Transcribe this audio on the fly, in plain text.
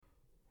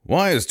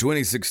Why is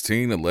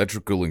 2016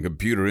 electrical and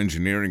computer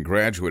engineering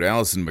graduate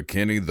Allison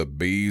McKinney the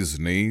bee's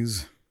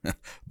knees?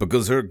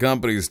 Because her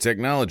company's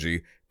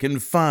technology can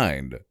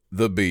find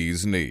the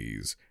bee's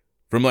knees.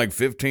 From like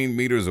 15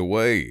 meters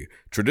away.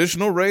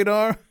 Traditional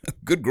radar?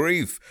 Good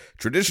grief.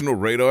 Traditional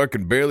radar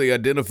can barely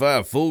identify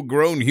a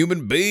full-grown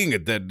human being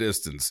at that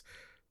distance.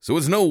 So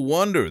it's no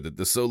wonder that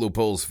the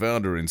SoloPulse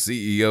founder and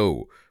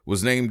CEO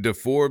was named to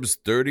Forbes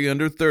 30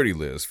 Under 30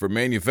 list for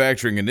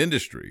manufacturing and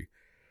industry.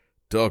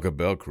 Talk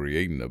about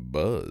creating a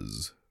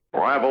buzz.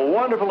 Well, I have a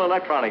wonderful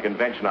electronic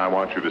invention I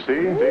want you to see.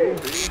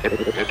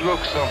 It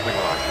looks something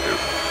like this.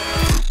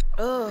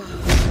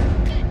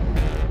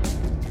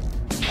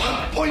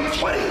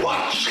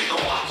 1.21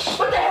 gigawatts.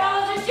 What the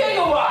hell is a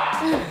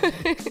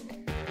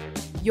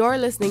gigawatt? You're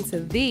listening to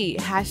the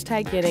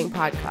 #Getting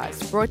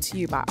podcast, brought to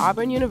you by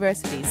Auburn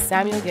University's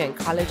Samuel Ginn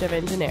College of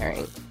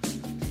Engineering.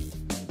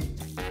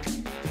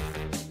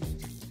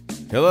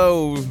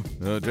 Hello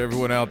to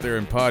everyone out there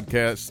in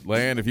podcast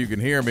land. If you can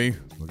hear me,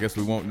 I guess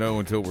we won't know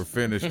until we're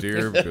finished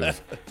here.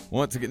 Because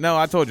once again, no,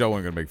 I told you I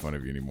wasn't going to make fun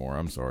of you anymore.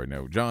 I'm sorry.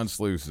 No, John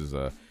Sluice is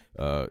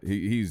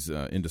he's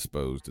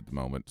indisposed at the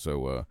moment.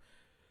 So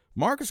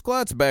Marcus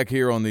Klutz back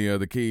here on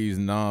the keys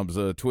and knobs,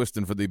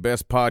 twisting for the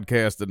best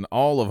podcast in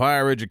all of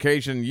higher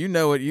education. You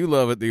know it, you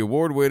love it. The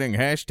award-winning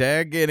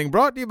 #Getting,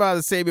 brought to you by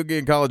the Samuel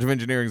Ginn College of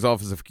Engineering's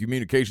Office of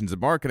Communications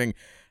and Marketing.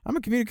 I'm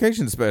a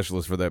communications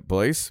specialist for that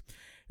place.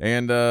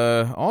 And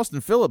Austin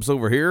Phillips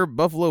over here,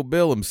 Buffalo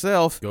Bill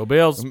himself. Go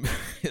Bills.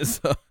 Is,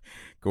 of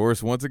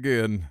course, once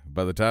again,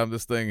 by the time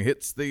this thing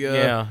hits the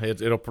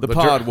it'll the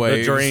pod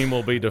waves, the dream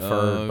will be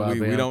deferred. By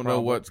we don't know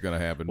what's going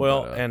to happen.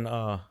 Well, but, and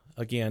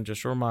again,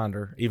 just a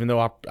reminder, even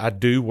though I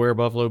do wear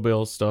Buffalo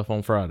Bills stuff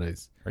on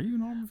Fridays, are you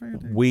an Auburn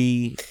fan?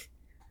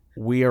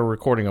 We are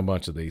recording a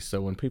bunch of these,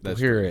 so when people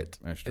hear it,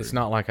 it's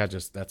not like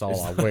that's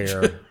all I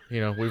wear.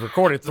 We've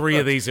recorded 3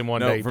 of these in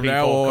one day. From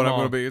now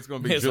on, it's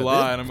going to be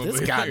July, and I'm going to be.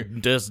 This guy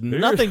does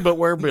nothing but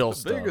wear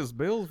Bills stuff. Biggest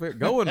Bills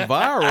going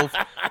viral.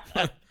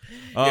 If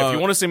you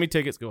want to send me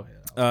tickets, go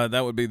ahead.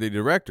 That would be the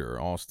director.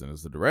 Austin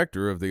is the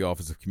director of the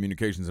Office of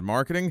Communications and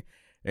Marketing,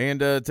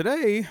 and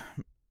today,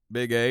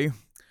 Big A.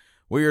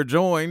 We are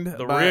joined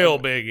by real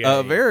Big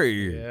A. A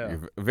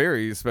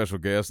very special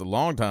guest. A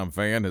longtime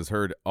fan, has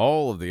heard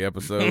all of the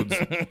episodes.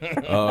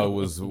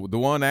 Was the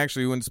one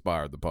actually who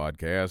inspired the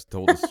podcast,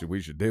 told us we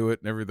should do it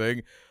and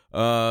everything.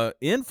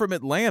 In from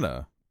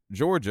Atlanta,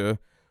 Georgia,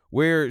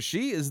 where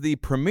she is the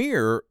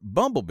premier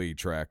bumblebee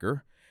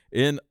tracker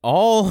in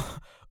all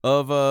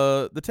of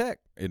the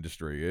tech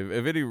industry.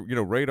 If any,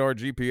 radar,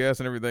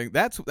 GPS, and everything.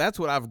 That's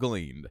what I've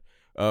gleaned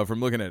from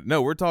looking at it.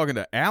 No, we're talking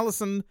to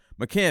Allison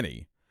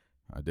McKinney.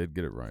 I did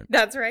get it right.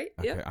 That's right.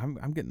 Okay, Yep.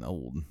 I'm getting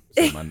old.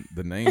 So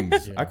the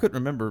names, I couldn't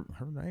remember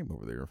her name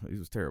over there. It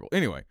was terrible.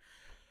 Anyway,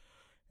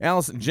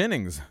 Allison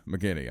Jennings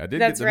McKinney. I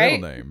did get the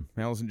middle name.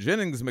 Allison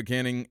Jennings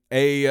McKinney,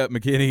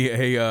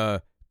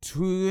 a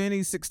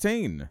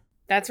 2016.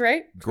 That's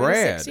right.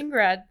 2016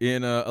 grad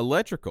in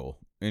electrical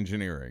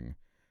enginering.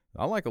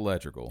 I like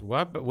electrical.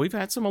 Well, but we've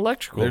had some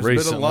electrical. There's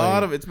recently.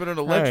 been it's been an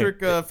electric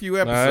few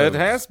episodes. It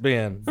has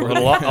been a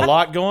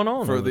lot going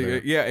on for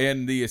there.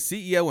 and the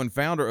CEO and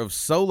founder of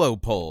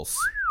SoloPulse.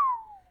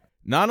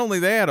 Not only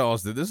that,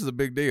 Austin, this is a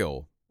big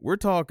deal. We're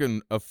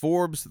talking a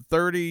Forbes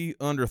 30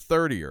 Under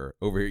 30er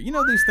over here. You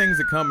know these things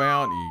that come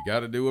out and you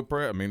got to do a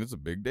prep. I mean, it's a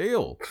big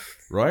deal,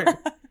 right?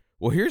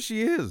 Well, here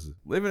she is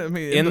living. I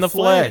mean, in the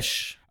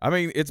flesh. I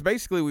mean, it's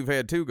basically we've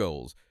had 2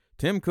 goals: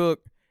 Tim Cook.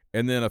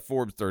 And then a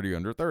Forbes 30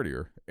 Under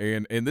 30er.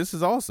 And this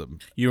is awesome.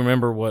 You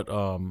remember what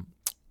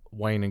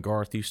Wayne and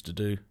Garth used to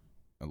do?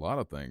 A lot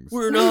of things.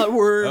 We're not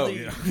worthy. Oh,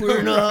 yeah.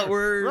 We're not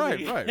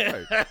worthy.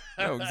 Right.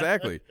 No,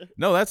 exactly.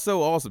 No, that's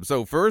so awesome.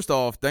 So first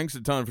off, thanks a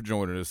ton for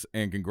joining us,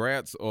 and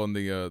congrats on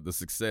the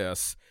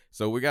success.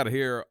 So we got to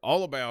hear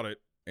all about it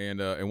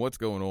and what's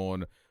going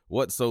on,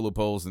 what's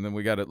SoloPulse, and then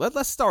we got to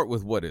let's start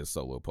with what is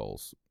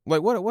SoloPulse.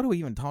 Like what are we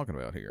even talking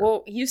about here?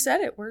 Well, you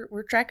said it.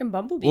 We're tracking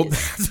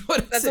bumblebees. Well,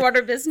 that's what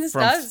our business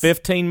From does.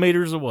 15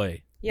 meters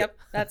away. Yep,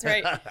 that's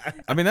right.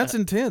 I mean, that's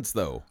intense,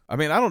 though. I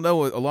mean, I don't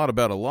know a lot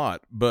about a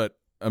lot, but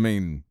I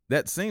mean,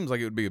 that seems like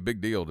it would be a big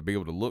deal to be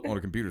able to look on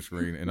a computer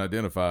screen and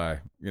identify.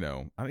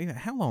 I mean,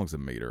 how long is a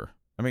meter?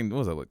 I mean, what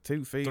was that, like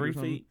 2 feet? 3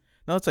 feet?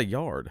 No, it's a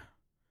yard.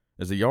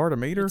 Is a yard a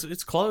meter?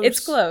 It's close. It's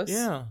close.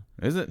 Yeah.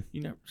 Is it?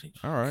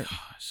 All right.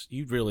 Gosh,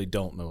 you really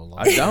don't know a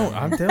lot. I don't.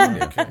 I'm telling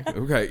you.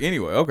 Okay.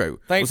 Anyway. Okay.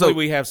 Thankfully,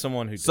 we have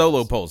someone who does.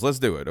 SoloPulse. Let's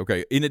do it.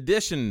 Okay. In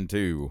addition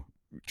to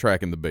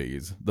tracking the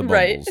bees, the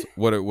bumbles,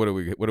 what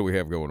do we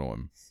have going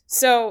on?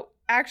 So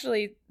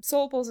actually,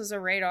 SoloPulse is a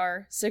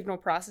radar signal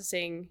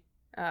processing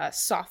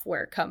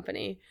software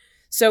company.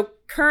 So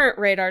current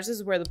radars, this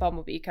is where the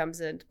bumblebee comes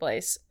into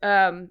place.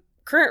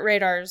 Current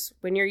radars,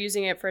 when you're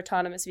using it for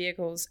autonomous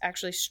vehicles,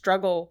 actually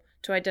struggle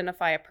to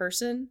identify a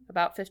person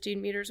about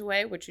 15 meters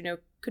away, which,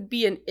 could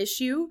be an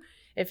issue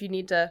if you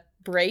need to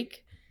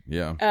brake.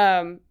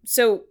 Yeah.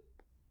 So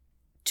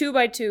 2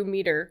 by 2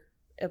 meter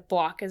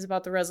block is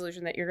about the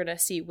resolution that you're going to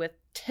see with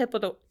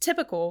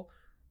typical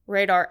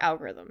radar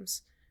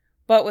algorithms.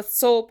 But with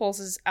Solar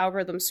Pulse's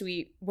algorithm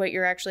suite, what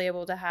you're actually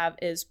able to have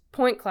is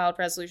point cloud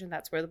resolution.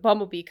 That's where the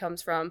Bumblebee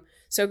comes from.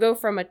 So go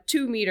from a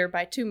 2 meter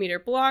by 2 meter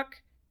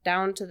block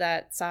down to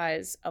that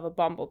size of a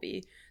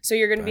Bumblebee. So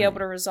you're going to be able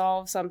to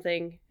resolve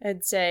something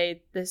and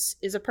say, this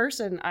is a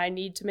person. I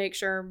need to make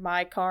sure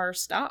my car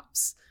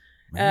stops.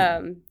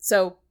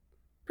 So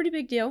pretty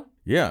big deal.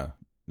 Yeah.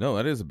 No,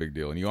 that is a big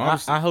deal. And you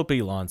I hope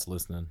Elon's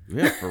listening.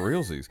 Yeah, for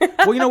realsies.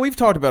 Well, we've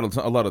talked about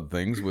a lot of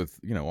things with,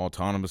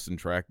 autonomous and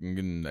tracking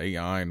and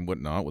AI and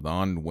whatnot with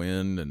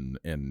on-wind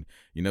and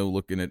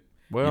looking at,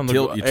 you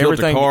tilt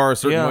the car a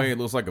certain way, it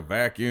looks like a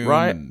vacuum.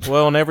 Right.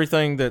 And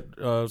everything that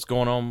is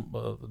going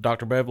on,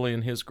 Dr. Beverly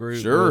and his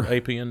group, with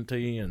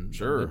APNT and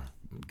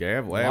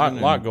Gav Lab. A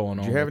lot going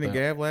on. Did you have any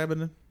Gav Lab?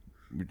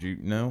 Would you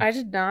know? I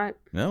did not.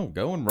 No,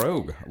 going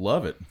rogue.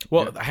 Love it.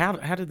 Well,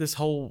 how did this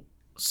whole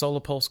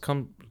Solar Pulse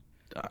come?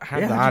 How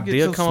did the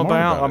idea come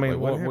about? I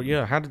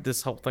mean, how did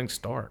this whole thing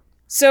start?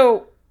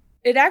 So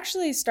it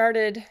actually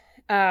started.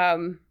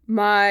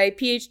 My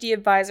PhD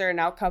advisor and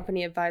now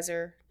company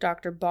advisor,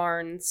 Dr.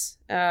 Barnes,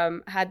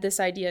 had this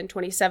idea in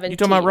 2017. You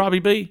talking about Robbie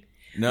B?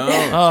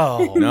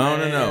 No.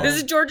 No. This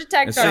is Georgia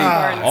Tech, Dr.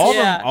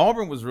 Barnes.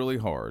 Auburn was really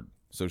hard.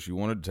 So she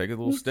wanted to take a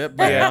little step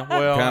back,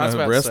 kind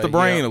of rest the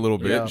brain a little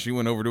bit. Yeah. She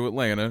went over to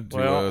Atlanta.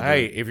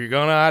 If you're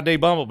going to ID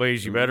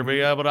Bumblebees, you better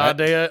be able to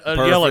ID a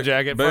Yellow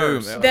Jacket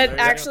first. That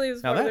actually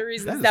was one of the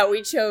reasons that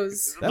we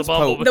chose the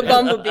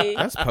Bumblebee.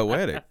 That's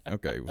poetic.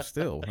 Okay, well,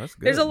 still, that's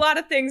good. There's a lot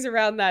of things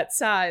around that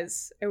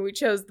size, and we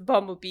chose the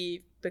Bumblebee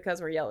because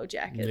we're Yellow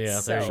Jackets. Yeah,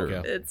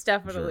 so it's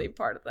definitely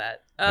part of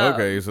that.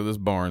 Okay, so this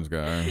Barnes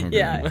guy.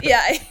 Okay.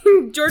 Yeah.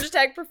 Georgia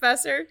Tech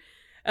professor.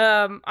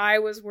 I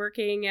was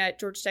working at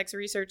Georgia Tech's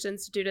Research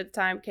Institute at the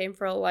time, came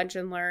for a lunch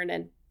and learn,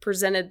 and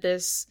presented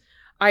this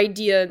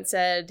idea and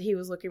said he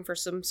was looking for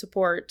some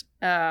support.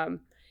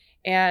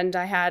 And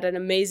I had an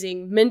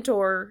amazing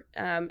mentor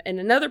in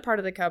another part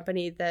of the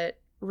company that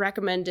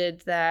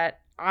recommended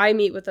that I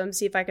meet with them,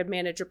 see if I could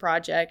manage a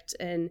project.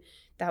 And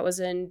that was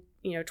in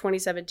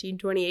 2017,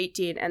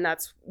 2018. And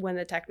that's when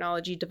the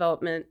technology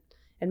development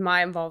and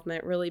my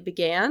involvement really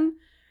began.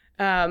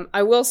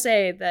 I will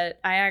say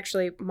that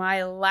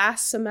my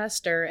last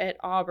semester at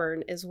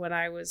Auburn is when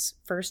I was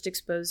first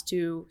exposed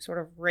to sort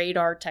of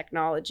radar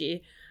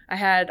technology. I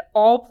had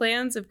all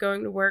plans of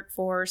going to work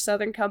for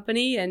Southern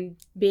Company and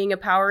being a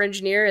power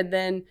engineer. And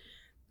then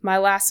my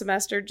last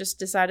semester just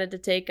decided to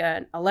take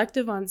an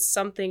elective on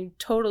something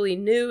totally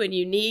new and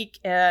unique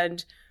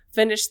and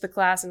finished the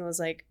class and was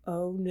like,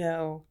 oh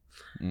no,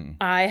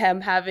 I am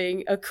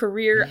having a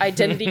career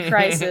identity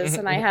crisis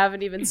and I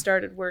haven't even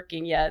started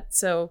working yet.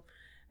 So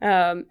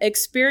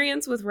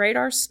experience with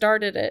radar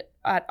started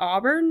at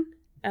Auburn.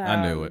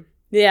 I knew it.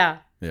 Yeah.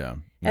 Yeah.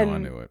 No, I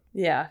knew it.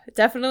 Yeah. It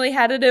definitely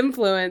had an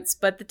influence,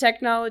 but the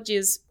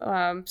technology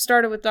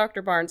started with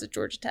Dr. Barnes at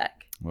Georgia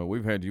Tech. Well,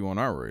 we've had you on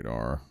our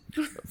radar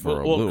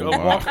for a little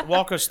while.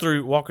 Walk us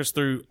through.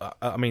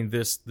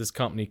 This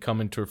company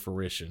coming to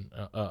fruition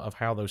of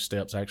how those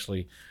steps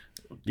actually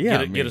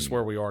get us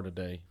where we are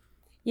today.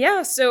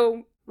 Yeah.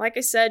 So, like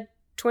I said,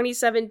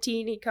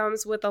 2017, he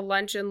comes with a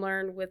lunch and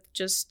learn with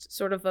just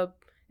sort of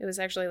it was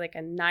actually like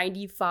a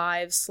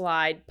 95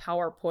 slide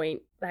PowerPoint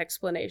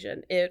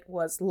explanation. It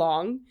was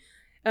long.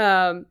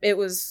 It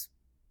was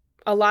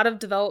a lot of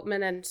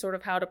development and sort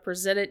of how to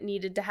present it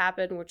needed to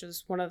happen, which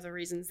is one of the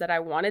reasons that I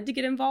wanted to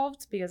get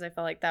involved, because I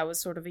felt like that was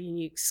sort of a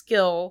unique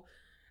skill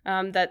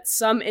that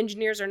some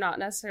engineers are not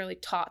necessarily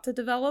taught to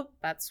develop.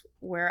 That's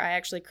where I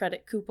actually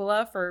credit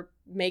Cupola for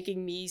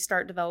making me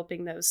start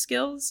developing those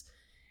skills.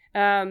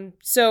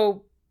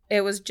 So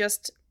it was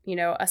just,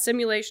 a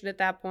simulation at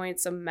that point,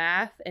 some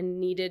math, and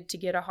needed to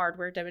get a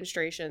hardware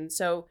demonstration.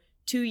 So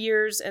 2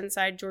 years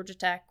inside Georgia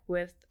Tech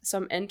with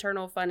some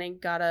internal funding,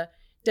 got a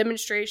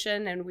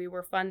demonstration, and we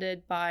were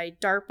funded by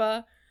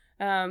DARPA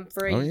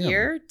for a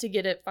year to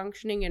get it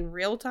functioning in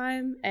real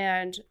time.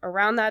 And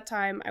around that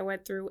time, I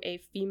went through a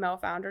female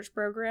founders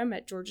program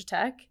at Georgia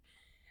Tech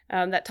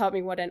that taught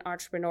me what an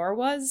entrepreneur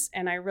was.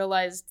 And I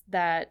realized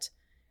that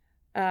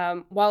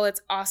while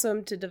it's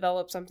awesome to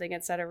develop something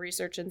inside a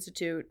research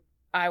institute,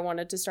 I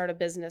wanted to start a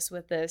business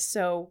with this.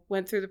 So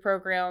went through the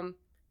program,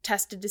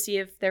 tested to see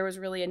if there was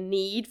really a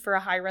need for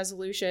a high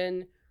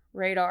resolution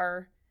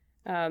radar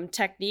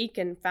technique,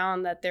 and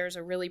found that there's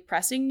a really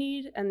pressing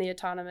need in the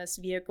autonomous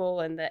vehicle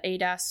and the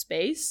ADAS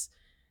space.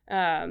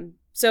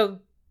 So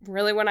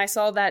really when I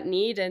saw that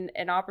need and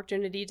an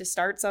opportunity to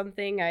start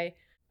something, I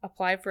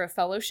applied for a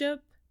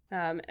fellowship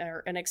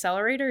or an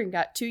accelerator and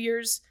got 2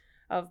 years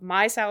of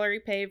my salary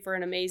paid for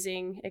an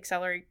amazing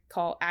accelerator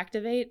called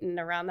Activate. And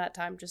around that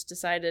time just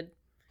decided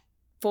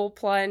full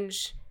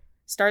plunge,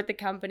 start the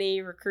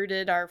company,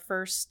 recruited our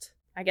first,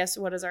 I guess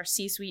what is our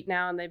C-suite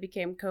now, and they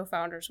became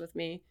co-founders with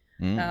me.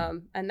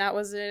 And that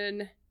was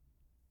in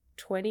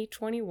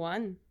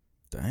 2021.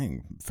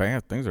 Dang,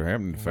 fast. Things are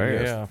happening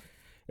fast. Yeah.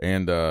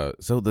 And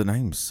so the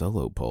name's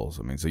Solar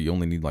Pulse. I mean, so you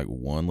only need like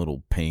one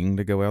little ping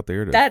to go out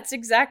there. That's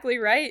exactly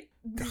right.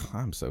 God,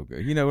 I'm so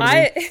good. You know what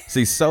I mean?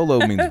 See,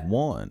 solo means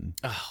one.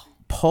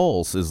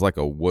 Pulse is like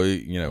a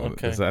way,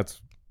 okay.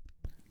 That's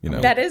You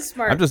know, that is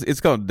smart.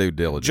 It's called due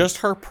diligence. Just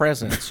her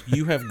presence,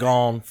 you have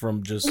gone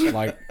from just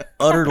like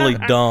utterly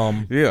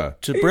dumb,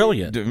 to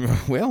brilliant.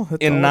 Well, that's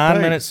in all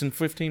 9 minutes and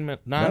 15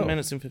 minutes. 9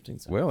 minutes and 15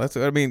 seconds. Well, that's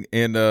I mean,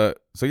 and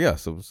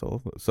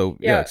so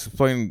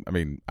explain. I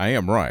mean, I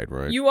am right.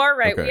 You are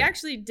right. Okay. We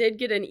actually did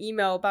get an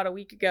email about a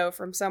week ago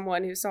from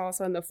someone who saw us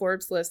on the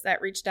Forbes list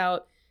that reached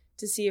out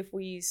to see if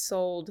we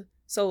sold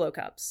Solo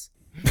cups.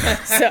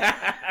 So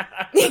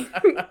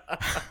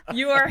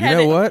you are headed.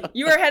 You know what?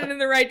 You are headed in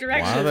the right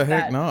direction. Why the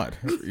heck not?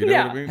 You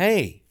know what I mean?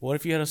 Hey, what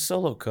if you had a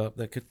Solo cup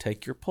that could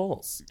take your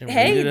pulse?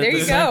 Hey, there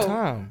you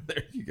go.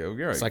 There you go.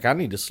 You're right. It's like I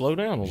need to slow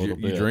down a little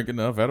bit. You drink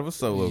enough out of a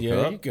Solo cup.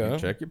 There you go. You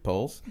check your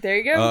pulse. There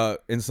you go.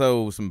 And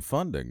so some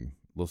funding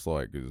looks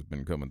like has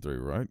been coming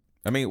through, right?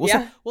 I mean,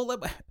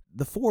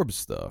 the Forbes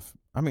stuff.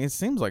 I mean, it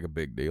seems like a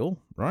big deal,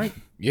 right?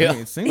 Yeah, I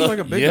mean, it seems like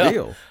a big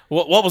deal.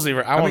 What was the?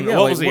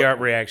 What was the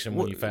reaction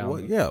when you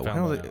found? You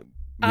opened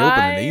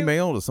an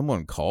email to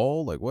someone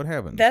call. Like, what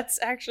happened? That's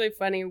actually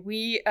funny.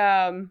 We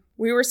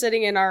were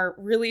sitting in our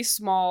really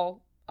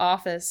small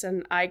office,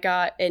 and I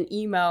got an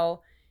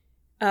email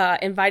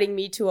inviting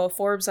me to a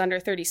Forbes Under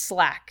 30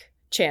 Slack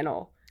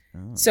channel.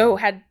 Oh. So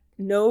had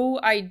no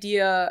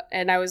idea,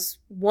 and I was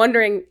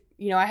wondering.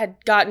 I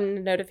had gotten a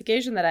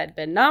notification that I'd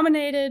been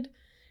nominated.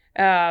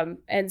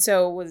 And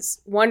so was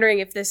wondering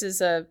if this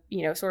is a,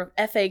 sort of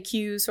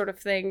FAQ sort of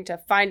thing to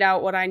find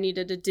out what I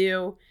needed to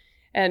do,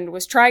 and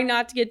was trying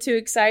not to get too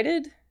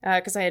excited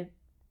because I had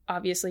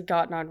obviously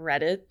gotten on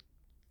Reddit,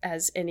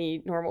 as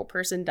any normal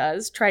person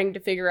does, trying to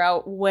figure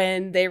out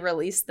when they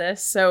released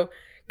this. So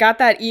got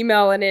that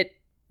email, and it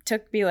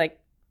took me like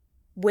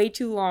way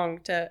too long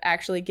to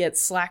actually get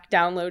Slack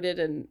downloaded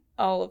and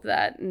all of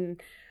that.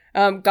 And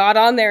got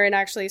on there and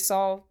actually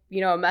saw,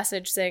 a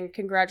message saying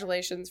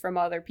congratulations from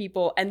other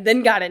people, and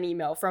then got an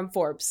email from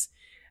Forbes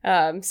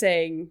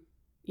saying,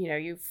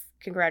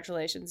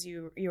 congratulations,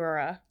 you are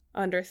a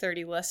under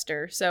 30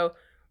 lister. So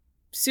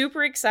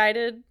super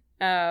excited,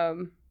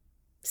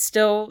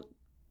 still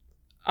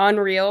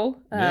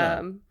unreal.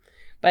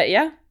 But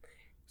yeah.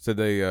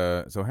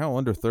 So how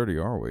under 30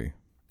 are we?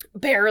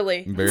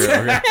 Barely.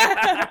 Okay.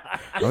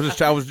 I was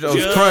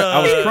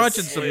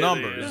crunching some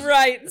numbers.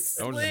 Right. I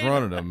was just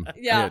running them.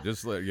 Yeah.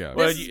 This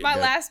is my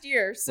last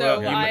year,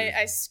 so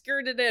I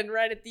skirted in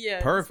right at the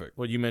end. Perfect.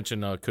 Well, you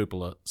mentioned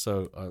Cupola,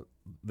 so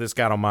this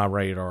got on my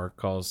radar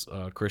because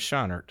Chris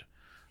Scheinert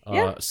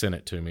sent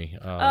it to me.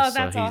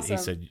 That's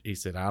awesome. He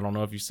said, I don't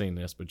know if you've seen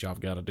this, but y'all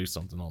got to do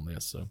something on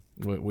this. So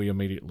we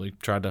immediately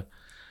tried to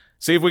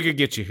see if we could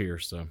get you here.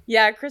 So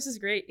yeah, Chris is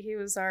great. He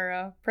was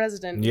our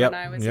president when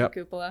I was in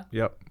Cupola.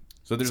 Yep.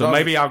 So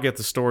maybe I'll get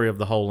the story of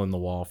the hole in the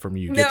wall from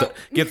you.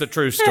 Get the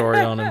true story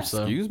on him.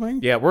 So. Excuse me?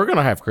 Yeah, we're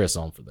gonna have Chris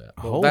on for that.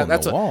 Hole in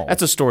the wall.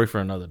 That's a story for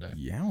another day.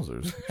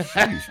 Yowzers!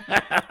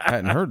 I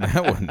hadn't heard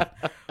that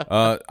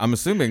one. I'm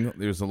assuming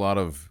there's a lot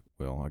of,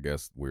 I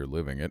guess we're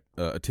living it,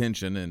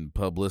 attention and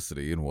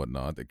publicity and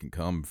whatnot that can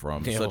come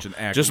from such an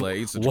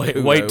accolade. Just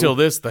wait till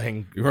this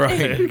thing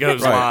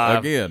goes live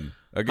again.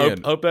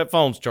 Hope that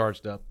phone's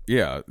charged up.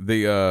 Yeah.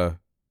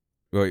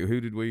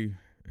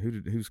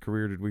 Whose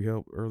career did we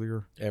help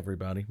earlier?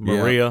 Everybody.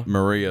 Maria.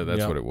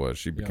 That's what it was.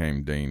 She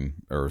became dean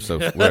or so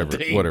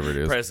whatever it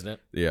is. President.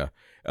 Yeah.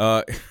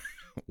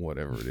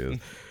 Whatever it is.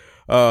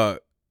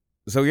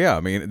 So yeah, I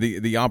mean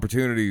the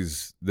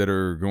opportunities that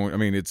are going. I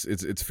mean it's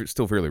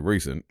still fairly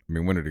recent. I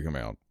mean, when did it come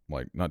out?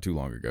 Like not too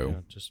long ago.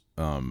 Yeah, just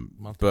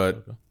but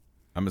ago.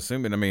 I'm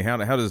assuming. I mean, how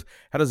does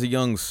a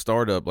young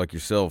startup like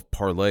yourself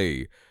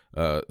parlay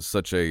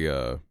such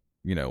a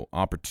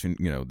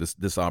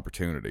this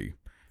opportunity?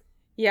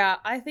 Yeah,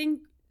 I think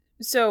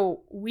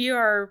so. We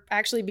are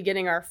actually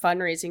beginning our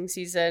fundraising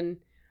season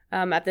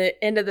at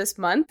the end of this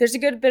month. There's a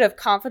good bit of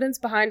confidence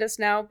behind us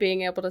now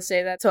being able to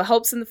say that. So it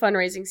helps in the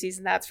fundraising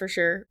season, that's for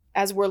sure.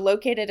 As we're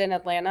located in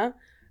Atlanta,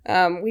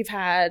 we've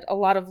had a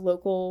lot of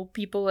local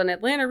people in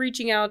Atlanta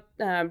reaching out,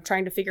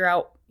 trying to figure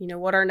out,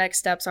 what our next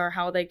steps are,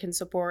 how they can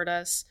support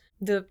us.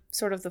 The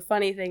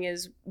funny thing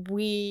is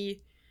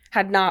we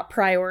had not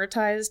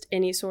prioritized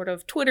any sort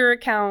of Twitter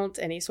account,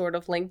 any sort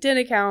of LinkedIn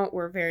account.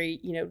 We're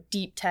very,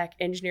 deep tech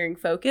engineering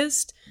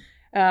focused.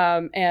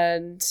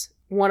 And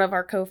one of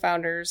our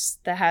co-founders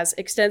that has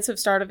extensive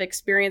startup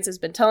experience has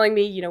been telling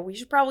me, we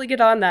should probably get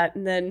on that.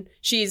 And then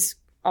she's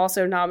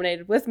also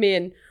nominated with me,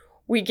 and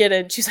we get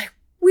it. She's like,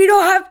 we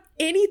don't have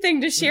anything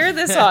to share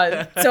this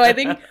on. So I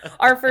think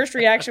our first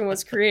reaction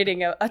was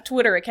creating a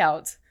Twitter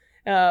account.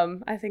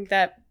 I think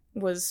that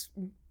was...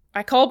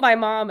 I called my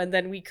mom, and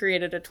then we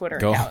created a Twitter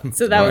account.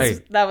 So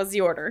that was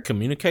the order.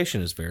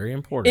 Communication is very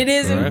important. It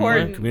is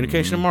important.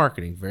 Communication and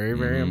marketing, very,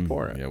 very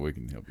important. Yeah, we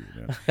can help you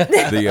with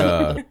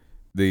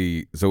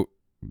that. So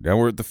now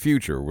we're at the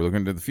future. We're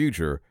looking to the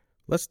future.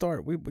 Let's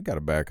start. We got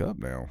to back up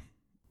now.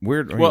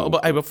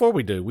 Before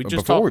we do, we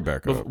just talked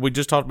about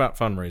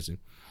fundraising.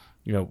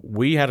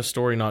 We had a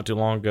story not too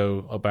long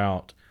ago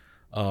about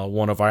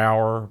one of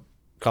our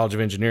College of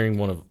Engineering,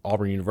 one of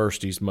Auburn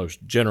University's most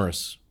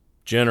generous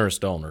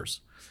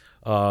donors.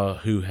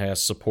 Who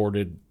has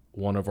supported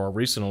one of our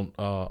recent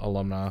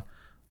alumni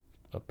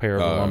pair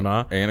of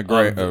alumni and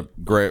they're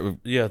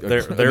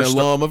an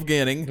alum of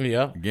Ginning.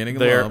 Yeah, Ginning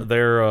alum.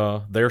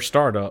 Their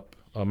startup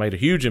made a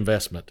huge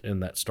investment in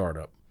that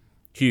startup.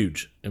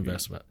 Huge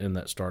investment in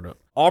that startup.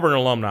 Auburn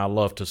alumni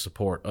love to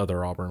support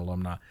other Auburn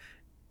alumni.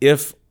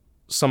 If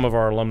some of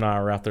our alumni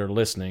are out there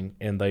listening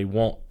and they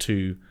want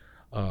to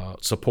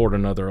support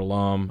another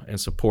alum and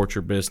support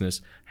your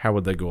business, how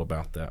would they go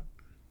about that?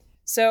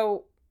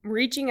 So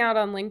reaching out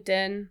on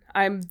LinkedIn,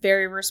 I'm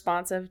very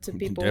responsive to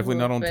people. Definitely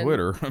not on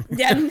Twitter.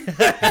 Yeah.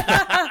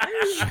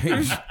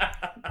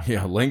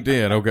 Yeah,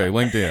 LinkedIn. Okay,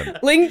 LinkedIn.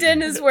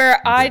 LinkedIn is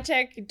where I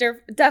check.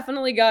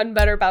 Definitely gotten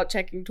better about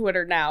checking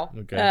Twitter now.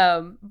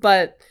 Okay.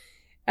 But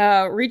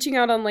reaching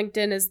out on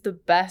LinkedIn is the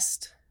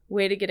best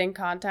way to get in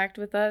contact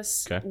with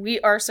us. Okay. We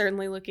are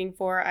certainly looking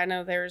for, I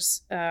know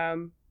there's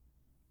a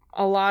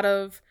lot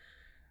of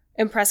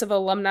impressive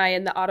alumni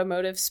in the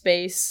automotive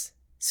space.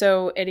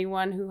 So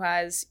anyone who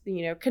has,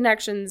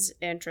 connections,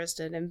 interest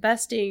in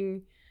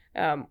investing,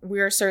 we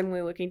are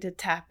certainly looking to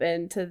tap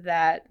into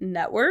that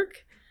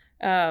network.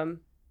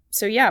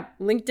 So yeah,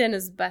 LinkedIn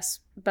is the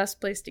best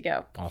place to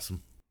go.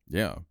 Awesome.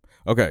 Yeah.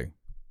 Okay.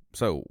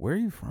 So where are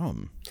you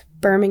from?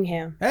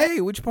 Birmingham.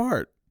 Hey, which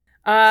part?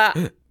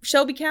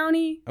 Shelby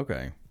County.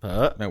 Okay.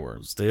 No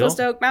words. Still? Close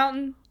to Oak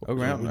Mountain. Oak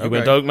Mountain. You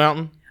went to Oak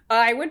Mountain?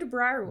 I went to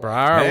Briarwood.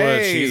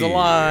 Hey. She's a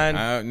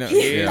line. No,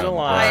 she's a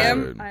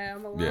line. I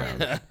am a line.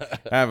 Yeah.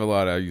 I have a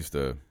lot. I used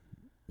to,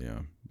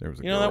 there was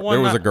a girl. That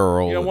there was a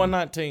girl.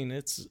 119.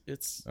 It's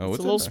a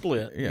little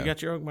split. Yeah. You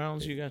got your Oak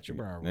Mountains, you got your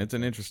Briarwood. It's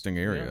an interesting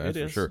area, Yeah, that's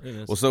for sure. It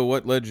is. Well, so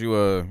what led you,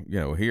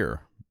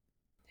 here?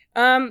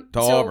 To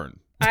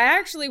Auburn. I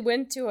actually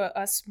went to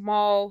a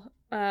small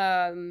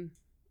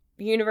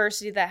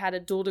university that had a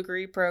dual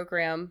degree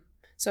program.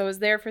 So I was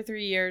there for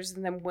 3 years,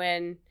 and then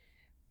when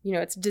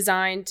it's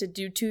designed to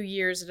do 2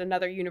 years at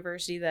another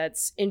university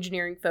that's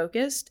engineering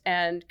focused.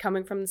 And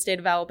coming from the state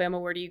of Alabama,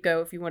 where do you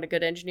go if you want a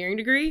good engineering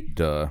degree?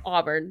 Duh.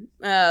 Auburn.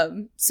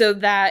 So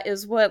that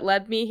is what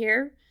led me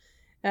here.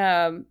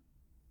 Where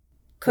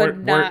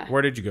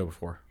did you go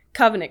before?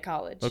 Covenant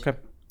College. Okay.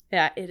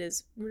 Yeah, it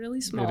is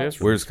really small. It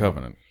is. Where's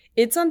Covenant?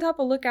 It's on top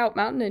of Lookout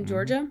Mountain in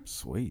Georgia.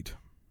 Sweet.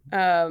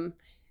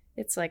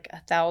 It's like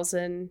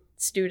 1,000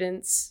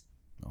 students.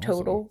 Awesome.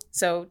 Total.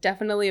 So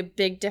definitely a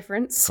big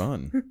difference.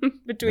 Fun.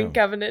 between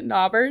Covenant and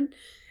Auburn.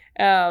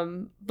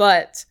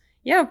 But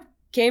yeah,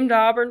 came to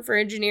Auburn for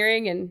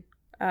engineering and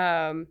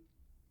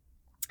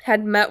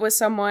had met with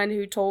someone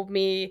who told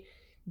me,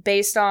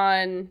 based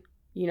on,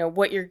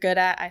 what you're good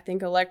at, I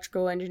think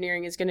electrical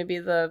engineering is going to be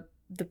the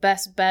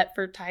best bet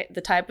for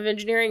the type of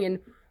engineering, and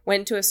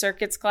went to a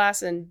circuits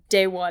class, and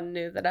day one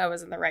knew that I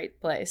was in the right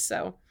place.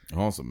 So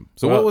awesome.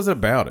 So what was it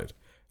about it?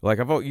 Like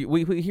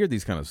we hear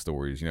these kind of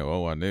stories,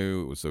 I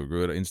knew it was so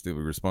good, I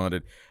instantly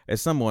responded.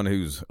 As someone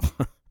who's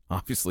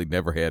obviously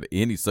never had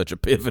any such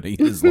epiphany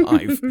in his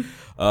life,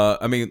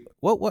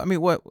 what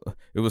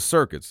it was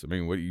circuits.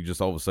 What you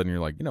just all of a sudden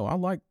you're like, I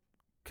like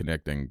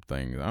connecting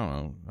things. I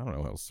don't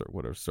know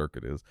what a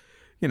circuit is.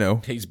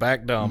 He's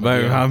back dumb.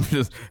 I'm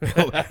just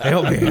help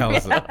me out.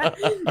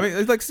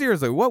 It's like,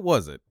 seriously, what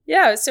was it?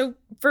 Yeah. So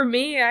for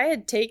me, I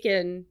had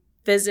taken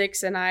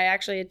physics, and I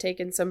actually had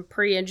taken some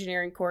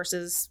pre-engineering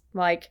courses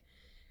like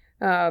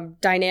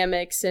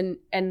dynamics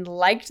and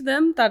liked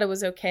them, thought it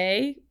was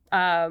okay.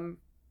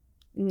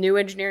 Knew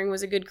engineering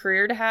was a good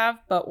career to have,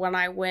 but when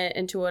I went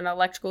into an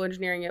electrical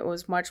engineering, it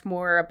was much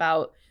more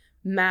about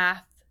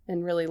math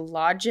and really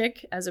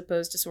logic, as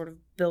opposed to sort of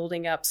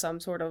building up some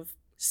sort of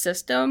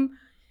system.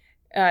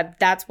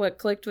 That's what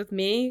clicked with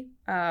me.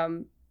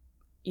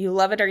 You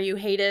love it or you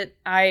hate it.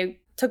 I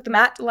took the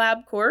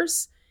MATLAB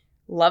course,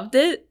 loved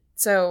it.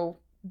 So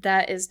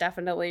that is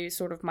definitely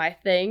sort of my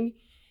thing,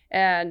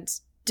 and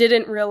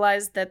didn't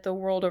realize that the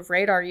world of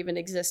radar even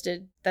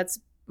existed. That's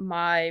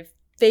my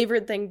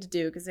favorite thing to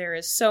do, because there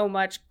is so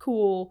much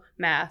cool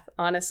math,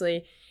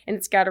 honestly, and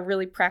it's got a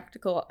really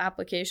practical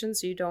application,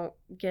 so you don't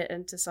get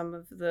into some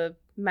of the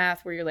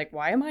math where you're like,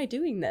 why am I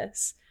doing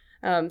this?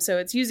 So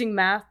it's using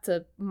math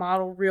to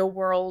model real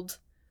world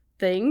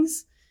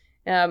things,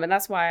 and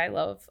that's why I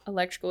love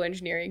electrical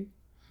engineering.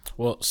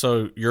 Well,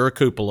 so you're a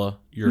cupola,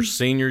 your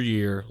senior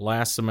year,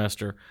 last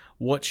semester.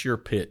 What's your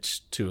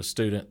pitch to a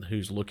student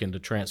who's looking to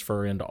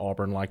transfer into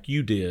Auburn like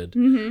you did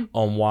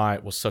on why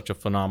it was such a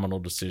phenomenal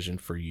decision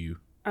for you?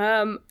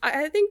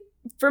 I think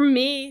for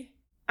me,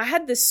 I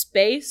had the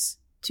space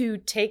to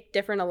take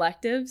different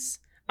electives.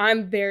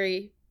 I'm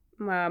very,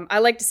 I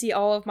like to see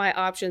all of my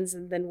options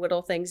and then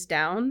whittle things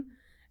down.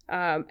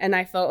 And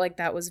I felt like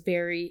that was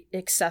very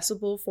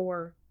accessible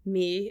for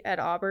me at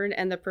Auburn,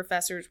 and the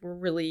professors were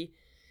really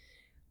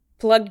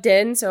plugged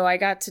in. So I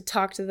got to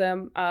talk to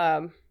them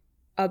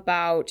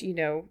about,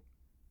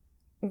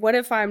 what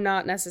if I'm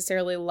not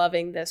necessarily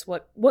loving this?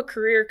 What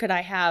career could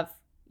I have,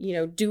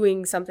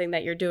 doing something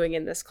that you're doing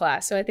in this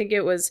class? So I think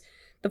it was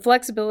the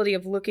flexibility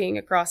of looking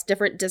across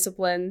different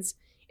disciplines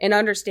and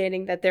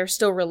understanding that they're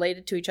still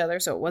related to each other.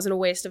 So it wasn't a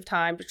waste of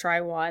time to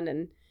try one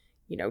and,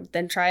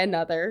 then try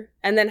another.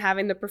 And then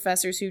having the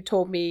professors who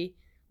told me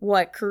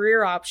what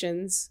career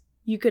options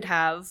you could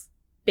have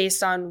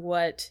based on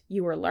what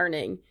you were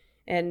learning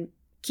and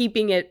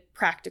keeping it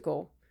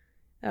practical.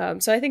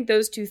 So I think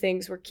those two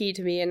things were key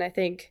to me. And I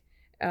think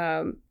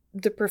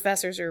the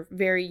professors are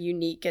very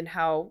unique in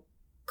how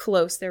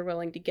close they're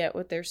willing to get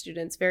with their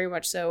students, very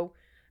much so.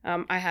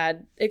 I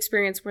had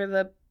experience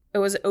where it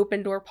was an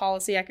open door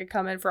policy. I could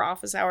come in for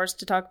office hours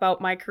to talk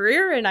about my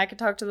career, and I could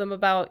talk to them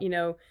about,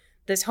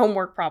 this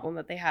homework problem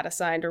that they had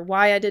assigned or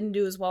why I didn't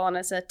do as well on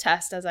a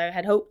test as I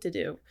had hoped to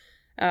do.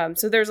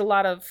 So there's a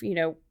lot of,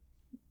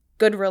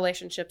 good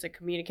relationships and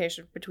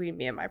communication between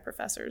me and my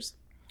professors.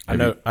 I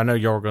know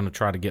y'all are going to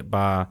try to get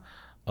by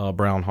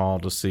Brown Hall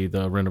to see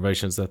the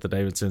renovations at the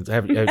Davidsons.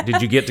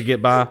 Did you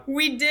get by?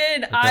 We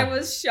did. Okay. I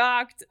was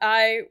shocked.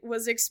 I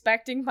was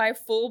expecting my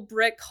full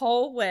brick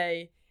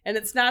hallway, and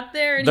it's not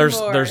there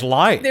anymore. There's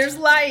light. There's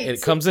light.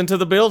 It comes into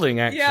the building,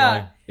 actually.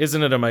 Yeah.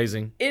 Isn't it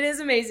amazing? It is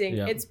amazing.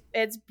 Yeah.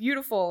 It's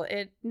beautiful.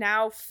 It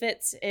now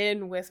fits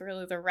in with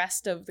really the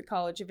rest of the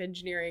College of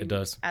Engineering. It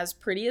does. As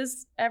pretty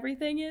as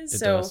everything is.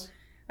 It does.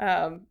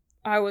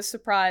 I was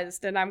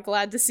surprised, and I'm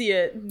glad to see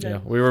it. Yeah,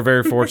 we were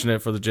very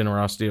fortunate for the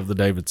generosity of the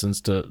Davidsons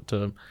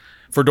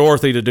for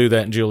Dorothy to do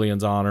that in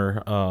Julian's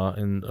honor.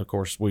 And of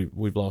course,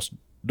 we've lost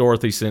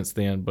Dorothy since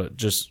then, but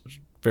just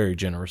very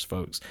generous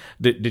folks.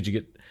 Did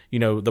you get?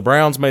 The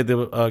Browns made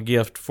the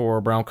gift for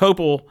Brown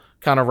Copel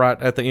kind of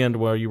right at the end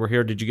while you were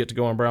here. Did you get to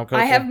go on Brown Copel?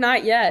 I have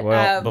not yet.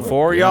 Well,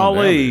 before y'all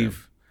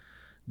leave,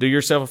 do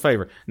yourself a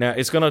favor. Now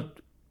it's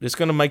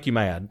gonna make you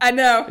mad. I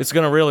know. It's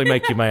gonna really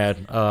make you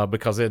mad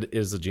because it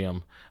is a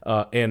gym.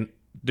 And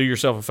do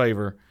yourself a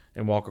favor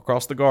and walk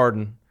across the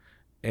garden.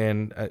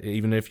 And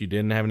even if you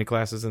didn't have any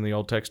classes in the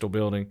old textile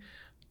building,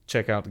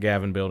 check out the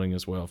Gavin building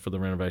as well for the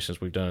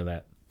renovations we've done in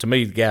that. To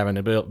me,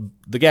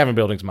 the Gavin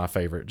building's my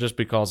favorite just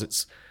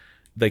because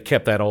they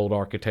kept that old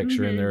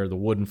architecture in there, the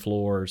wooden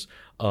floors.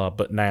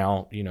 But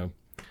now,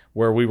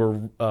 where we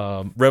were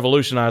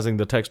revolutionizing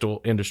the textile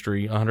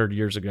industry 100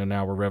 years ago,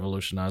 now we're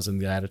revolutionizing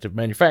the additive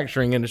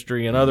manufacturing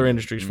industry and other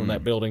industries from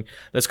that building.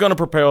 That's going to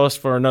propel us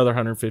for another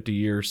 150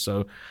 years.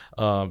 So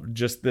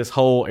just this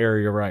whole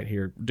area right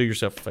here, do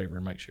yourself a favor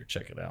and make sure to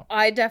check it out.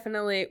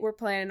 We're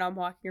planning on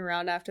walking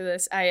around after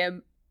this. I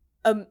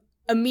am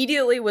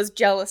immediately was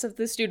jealous of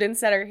the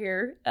students that are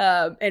here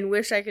and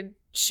wish I could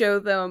show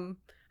them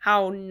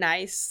how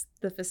nice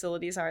the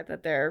facilities are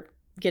that they're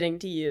getting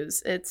to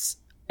use. It's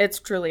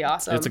truly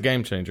awesome. It's a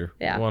game changer.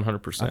 Yeah.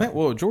 100%. I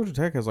think, Georgia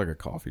Tech has like a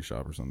coffee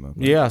shop or something.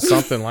 Yeah,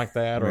 something like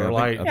that. Or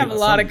they have a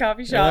lot of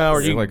coffee shops. Yeah, or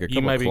you like a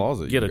couple maybe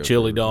closet get a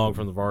chili dog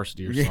from the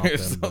varsity or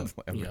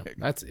something.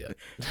 That's it.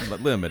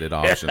 Limited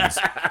options.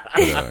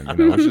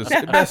 It's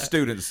just best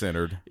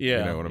student-centered. Yeah.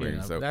 You know what I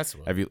mean? So that's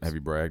have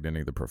you bragged any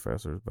of the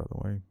professors, by the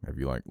way? Have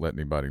you let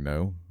anybody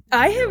know?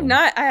 I have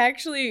not. I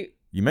actually...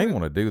 You may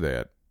want to do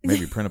that.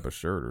 Maybe print up a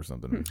shirt or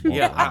something.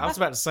 Yeah, I was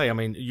about to say. I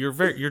mean,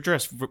 you're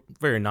dressed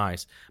very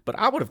nice, but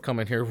I would have come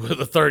in here with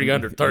a 30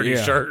 under 30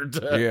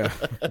 shirt. Yeah,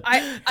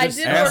 I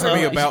did ask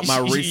me about my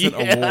recent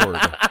award.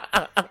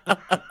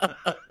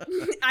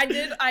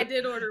 I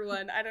did order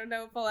one. I don't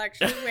know if I'll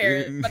actually wear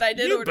it, but I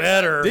did order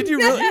one. Did you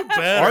really? You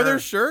better. Are there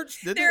shirts?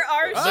 There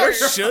are shirts.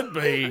 There should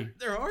be.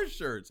 There are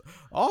shirts.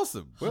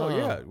 Awesome. Well,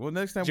 yeah. Well,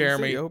 next time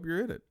Jeremy, we see you, I hope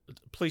you're in it.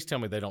 Please tell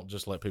me they don't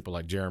just let people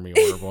like Jeremy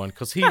order one,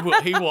 because he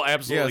will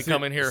absolutely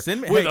come in here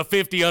with a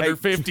 50 under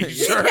 50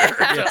 shirt.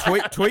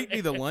 Yeah, tweet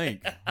me the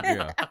link.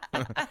 Yeah.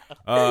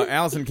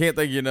 Allison, can't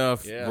thank you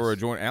enough for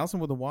joining. Allison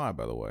with a Y,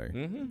 by the way.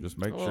 Mm-hmm. Just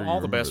make sure all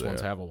the best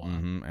ones have a Y.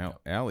 Mm-hmm.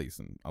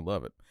 Allison, I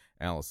love it.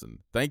 Allison,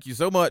 thank you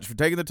so much for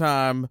taking the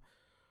time.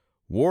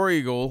 War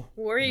Eagle.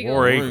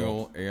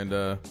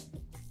 And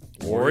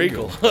War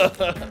Eagle.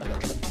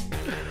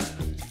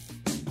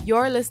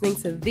 You're listening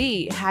to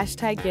the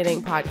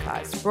 #Getting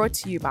podcast, brought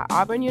to you by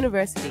Auburn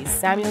University's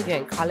Samuel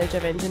Ginn College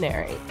of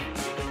Engineering.